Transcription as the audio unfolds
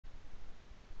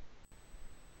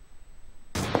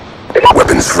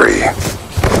Weapons free.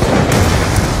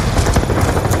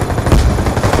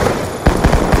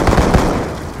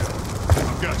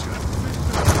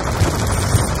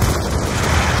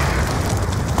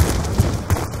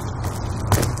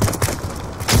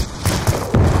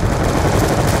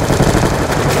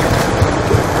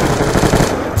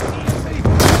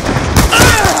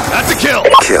 That's a kill!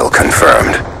 Kill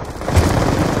confirmed.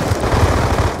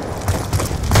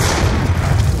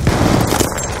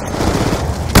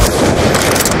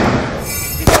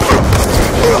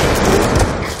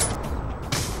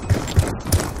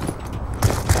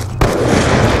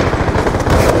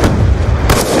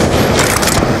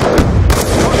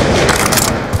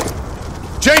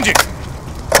 Changing!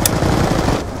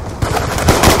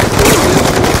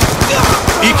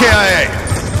 EKIA.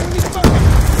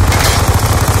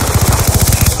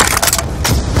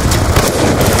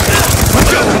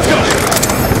 Let's go!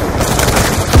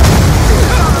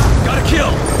 Got a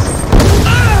kill!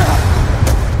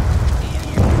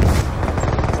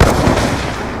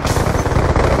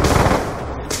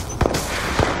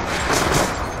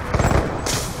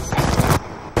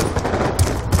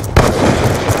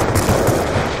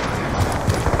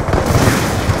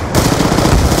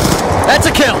 That's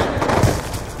a kill!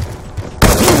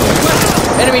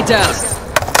 Enemy down.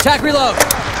 Attack reload.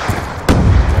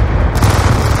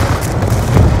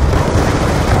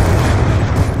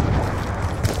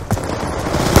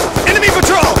 Enemy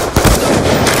patrol!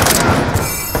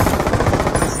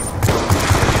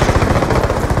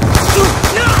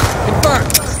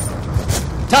 Confirmed.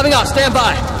 Topping off, stand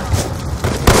by.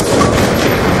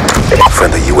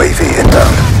 Friendly UAV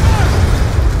inbound.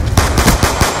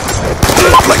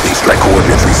 Lightning strike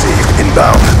coordinates received.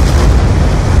 Inbound.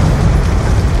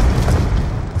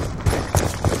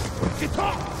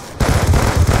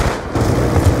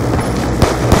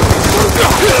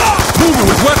 Moving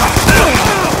with weapons!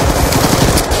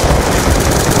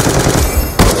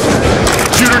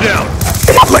 Shoot her down!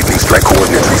 Lightning strike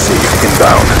coordinates received.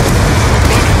 Inbound.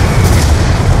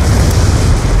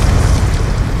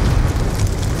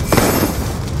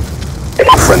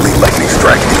 Friendly lightning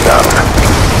strike inbound.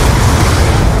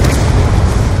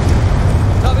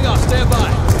 Topping off, stand by.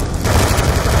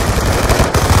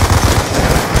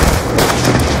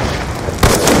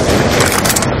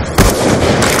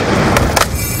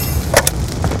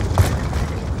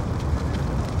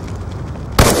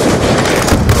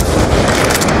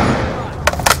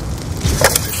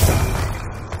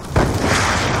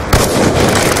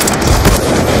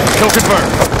 Kill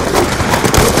confirmed.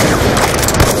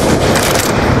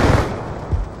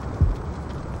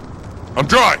 I'm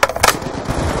dry.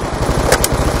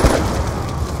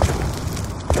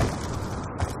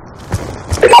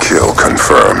 Kill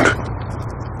confirmed.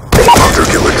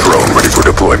 Hunter-killer drone ready for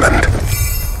deployment.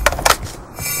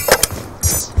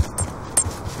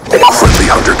 Friendly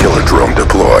hunter-killer drone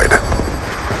deployed.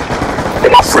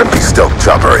 Friendly stealth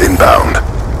chopper inbound.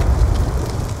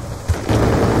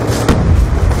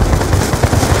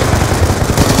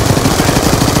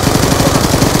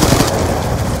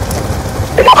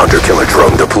 Hunter-killer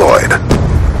drone deployed.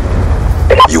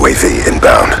 UAV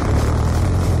inbound.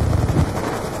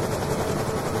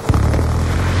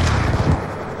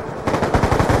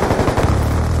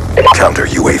 Counter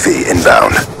UAV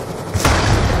inbound.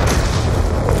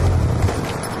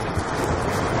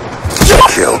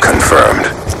 Kill confirmed.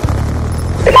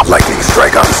 Lightning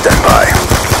strike on standby.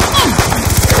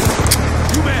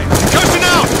 Concussion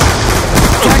out!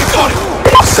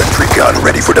 Sentry gun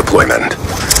ready for deployment.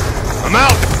 I'm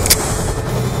out!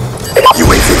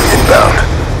 UAV inbound.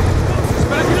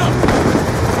 Back it up!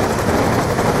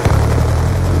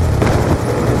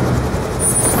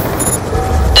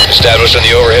 Established on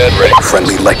the overhead, ready.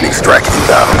 Friendly lightning strike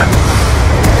inbound.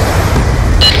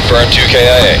 Confirmed 2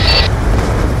 KIA.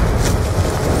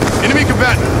 Enemy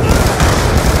combatant!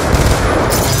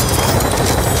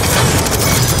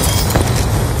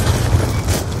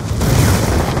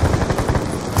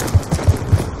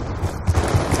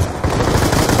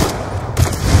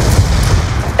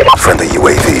 Friendly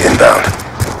UAV inbound.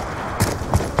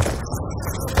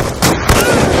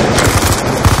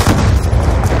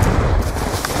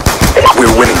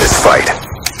 We're winning this fight.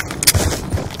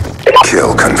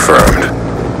 Kill confirmed.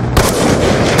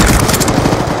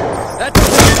 That's a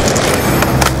kill.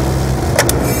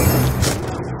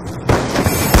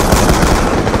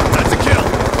 That's a kill!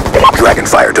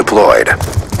 Dragonfire deployed.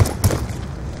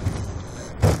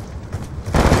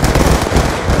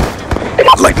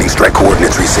 Lightning strike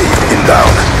coordinates received.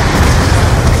 Inbound.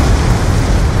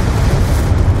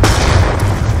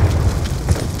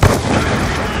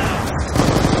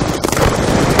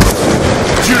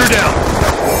 Shoot her down!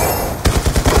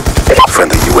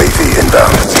 Friendly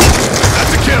inbound.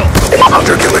 That's a kill.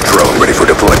 Hunter-killer drone ready for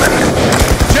deployment.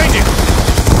 Changing.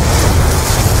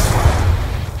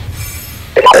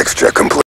 X-check complete.